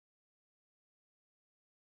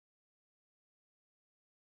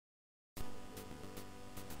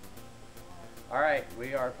Alright,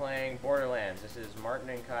 we are playing Borderlands. This is Martin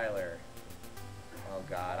and Kyler. Oh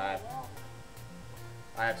god,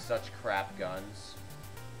 I have such crap guns.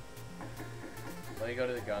 Let me go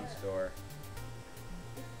to the gun store.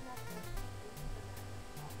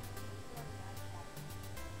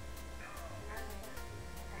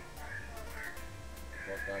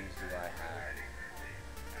 What guns do I have?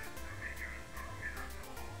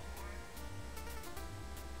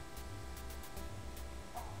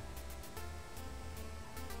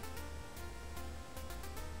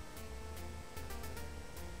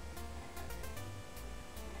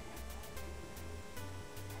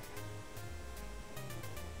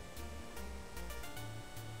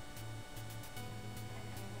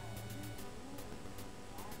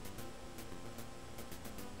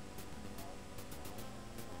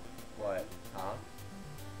 What? Huh?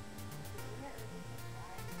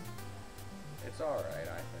 It's alright, I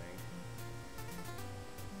think.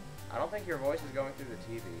 I don't think your voice is going through the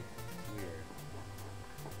TV. It's weird.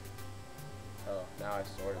 Oh, now I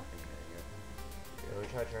sort of can hear you. Here, let me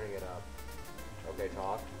try turning it up. Okay,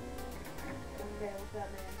 talk. Okay, what's up,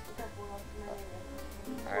 man? What's up, world?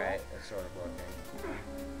 Alright, it's sort of working.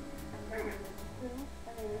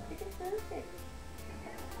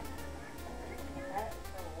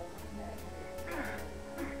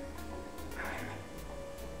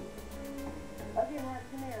 Okay, Mark,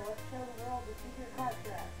 come here. Let's show the world the secret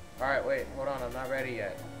claptrap. Alright, wait, hold on, I'm not ready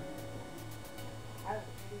yet.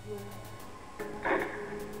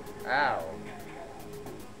 Ow.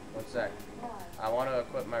 One sec. I want to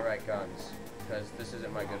equip my right guns, because this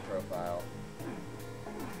isn't my good profile.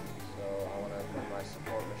 So I want to equip my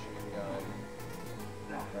support machine gun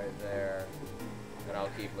right there, and I'll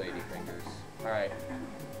keep ladyfingers. Alright.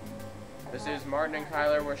 This is Martin and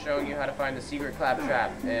Kyler. We're showing you how to find the secret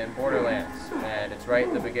claptrap in Borderlands, and it's right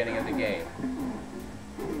at the beginning of the game.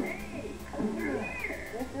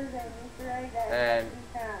 And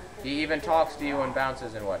he even talks to you and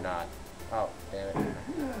bounces and whatnot. Oh, damn it.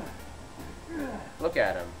 Look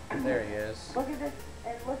at him. There he is. Look at this,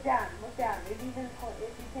 and look down, look down. If you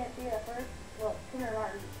can't see it at first, look, come here,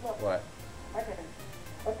 Martin, look. What? Right there.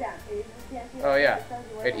 Look down. If you can't see it, Oh yeah, it shows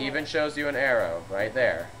you where it even shows you an arrow right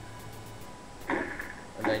there.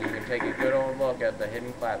 And then you can take a good old look at the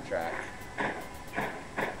hidden claptrap. So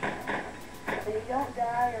you don't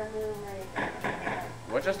die or move right.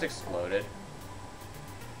 What just exploded?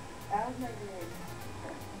 That was my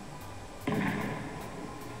grenade.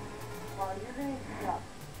 Well, your grenade sucks.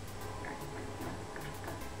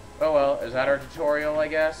 Oh well, is that our tutorial, I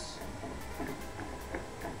guess?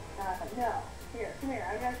 No. Here, come here.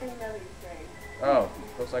 I gotta show you another Easter egg. Oh,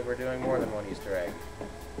 looks like we're doing more than one Easter egg.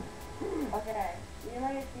 Okay. You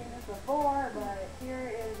might have seen this before, but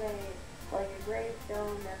here is a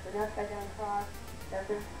gravestone that's an upside down cross that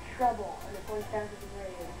there's trouble and it points down to the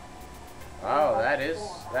grave. Oh,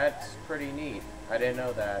 that's pretty neat. I didn't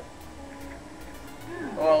know that.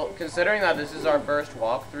 Well, considering that this is our first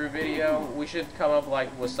walkthrough video, we should come up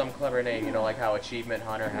with some clever name, you know, like how Achievement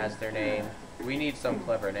Hunter has their name. We need some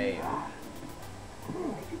clever name. How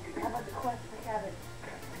about the quest for cabbage?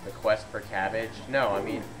 The quest for cabbage? No, I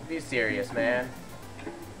mean, be serious, man.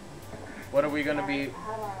 What are we gonna be?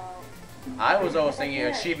 How about... I was always thinking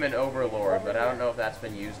Achievement Overlord, but I don't know if that's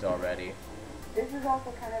been used already. This is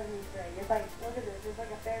also kind of an Easter egg. It's like, look at this. It's like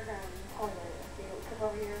a fairground toilet. See, come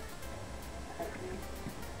over here.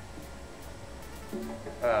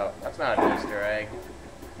 Oh, that's not an Easter egg.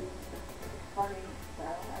 Funny. So,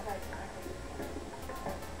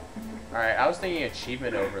 Alright, I was thinking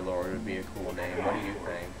Achievement Overlord would be a cool name. What do you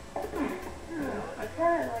think? it's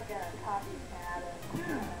kind of like a copycat of...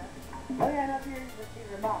 oh yeah, and up here is the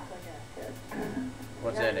secret box, I guess.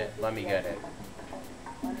 What's in it? Let me get it.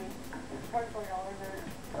 $44.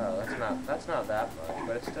 Oh, that's not that much,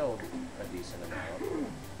 but it's still a decent amount.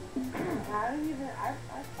 I don't even, I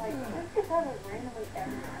like, just have it randomly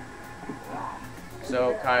everywhere.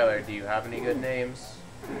 So, Kyler, do you have any good names?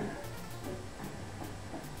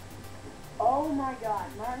 Oh my god,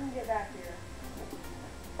 Martin, get back here.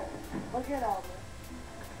 Look at all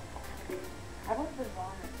this. I want the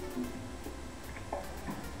vomit.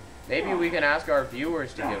 Maybe we can ask our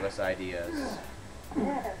viewers to give us ideas.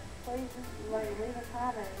 Yes, please leave a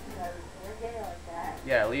comment because we're gay like that.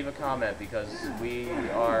 Yeah, leave a comment because we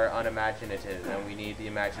are unimaginative and we need the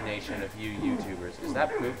imagination of you YouTubers. Is that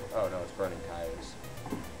poop? Oh no, it's burning tires.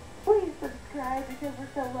 Please subscribe because we're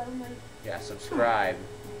so lonely. Yeah, subscribe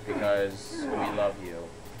because we love you.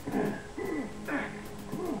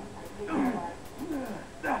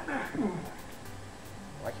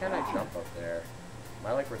 Why can't I jump up there? Am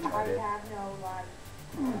I like retarded? I have no life.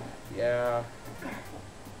 Yeah.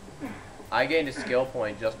 I gained a skill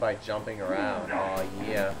point just by jumping around. Oh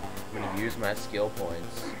yeah, I'm gonna use my skill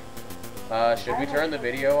points. Should we turn the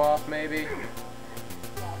video off maybe?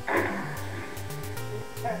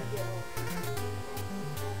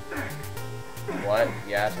 What?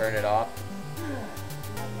 Yeah, turn it off.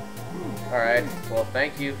 Alright, well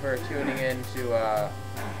thank you for tuning in to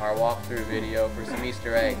our walkthrough video for some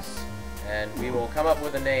Easter eggs. And we will come up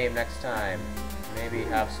with a name next time. Maybe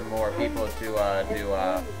have some more people to do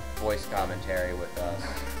voice commentary with us.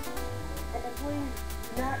 And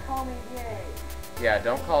please do not call me gay. Yeah,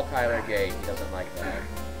 don't call Kyler gay. He doesn't like that.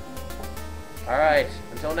 Alright,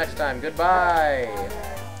 until next time, goodbye!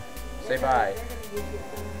 Say bye.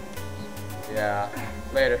 Yeah,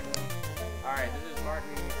 later. Alright, this is Martin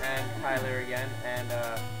and Kyler again, and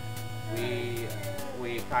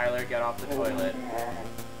Kyler, get off the toilet.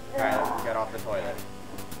 Kyler, get off the toilet.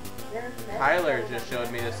 Kyler just showed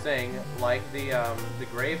me this thing, like the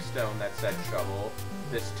gravestone that said trouble.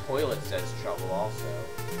 This toilet says trouble also.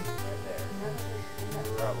 Right there.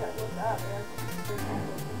 Trouble.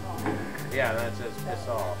 Yeah, that says piss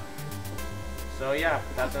off. So yeah,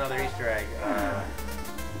 that's another Easter egg.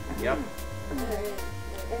 Yep.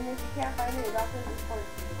 And if you can't find it, it's also just for you,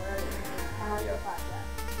 where it's the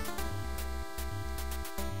podcast.